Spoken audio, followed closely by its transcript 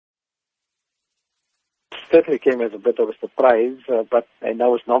certainly came as a bit of a surprise, and I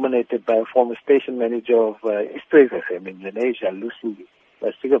was nominated by a former station manager of SABC in Indonesia, Lucy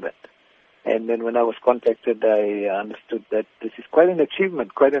Sigabet. And then when I was contacted, I understood that this is quite an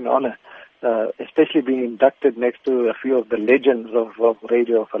achievement, quite an honor, especially being inducted next to a few of the legends of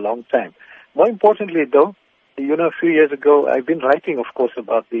radio of a long time. More importantly, though, a few years ago, I've been writing, of course,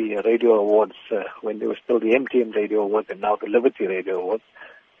 about the radio awards when they were still the MTN Radio Awards and now the Liberty Radio Awards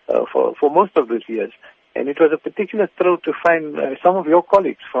for most of those years. And it was a particular thrill to find some of your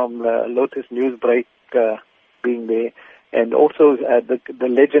colleagues from Lotus Newsbreak being there, and also the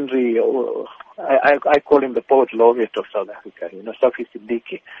legendary, I call him the poet laureate of South Africa, Safi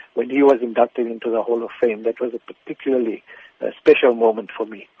Siddiqui. When he was inducted into the Hall of Fame, that was a particularly special moment for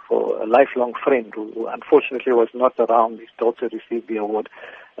me, for a lifelong friend who unfortunately was not around. His daughter received the award,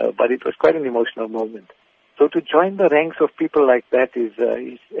 but it was quite an emotional moment. So to join the ranks of people like that is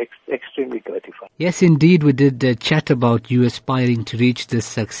extremely gratifying. Yes, indeed, we did chat about you aspiring to reach this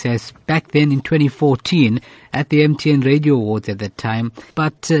success back then in 2014 at the MTN Radio Awards at that time.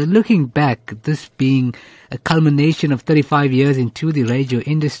 But looking back, this being a culmination of 35 years into the radio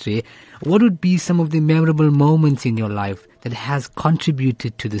industry, what would be some of the memorable moments in your life that has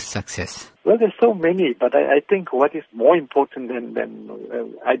contributed to this success? Well, there's so many, but I think what is more important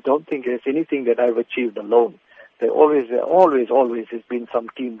than I don't think there's anything that I've achieved alone. There always has been some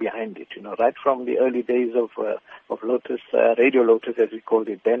team behind it, right from the early days of Lotus, Radio Lotus as we called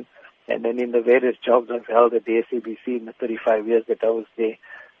it then, and then in the various jobs I've held at the SABC in the 35 years that I was there.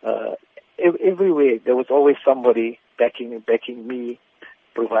 Everywhere there was always somebody backing me,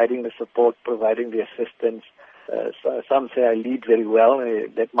 providing the support, providing the assistance. Some say I lead very well.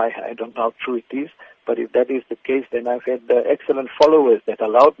 I don't know how true it is, but if that is the case, then I've had excellent followers that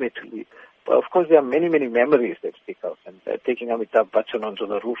allowed me to lead. But of course, there are many, many memories that stick out. And taking Amitabh Bachchan onto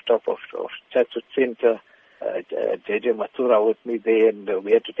the rooftop of Chatsworth Center, JJ Matsura with me there, and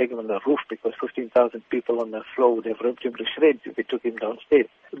we had to take him on the roof because 15,000 people on the floor would have ripped him to shreds if we took him downstairs.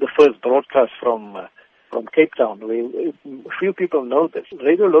 The first broadcast from Cape Town. Few people know this.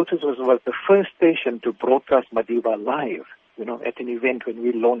 Radio Lotus was the first station to broadcast Madiba live, at an event when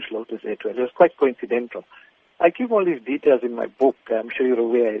we launched Lotus A12. It was quite coincidental. I give all these details in my book. I'm sure you're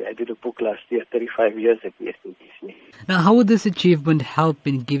aware I did a book last year, 35 years at the SABC. Now, how would this achievement help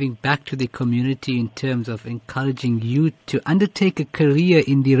in giving back to the community in terms of encouraging you to undertake a career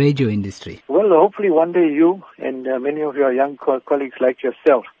in the radio industry? Well, hopefully one day you and many of your young colleagues like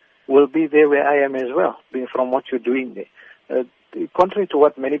yourself will be there where I am as well, from what you're doing there. Contrary to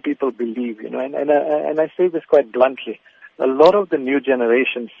what many people believe, and I say this quite bluntly, a lot of the new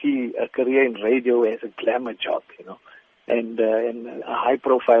generation see a career in radio as a glamour job, and a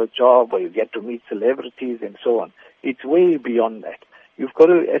high-profile job where you get to meet celebrities and so on. It's way beyond that. You've got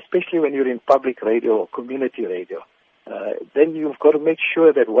to, especially when you're in public radio or community radio, then you've got to make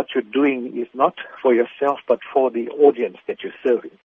sure that what you're doing is not for yourself but for the audience that you're serving.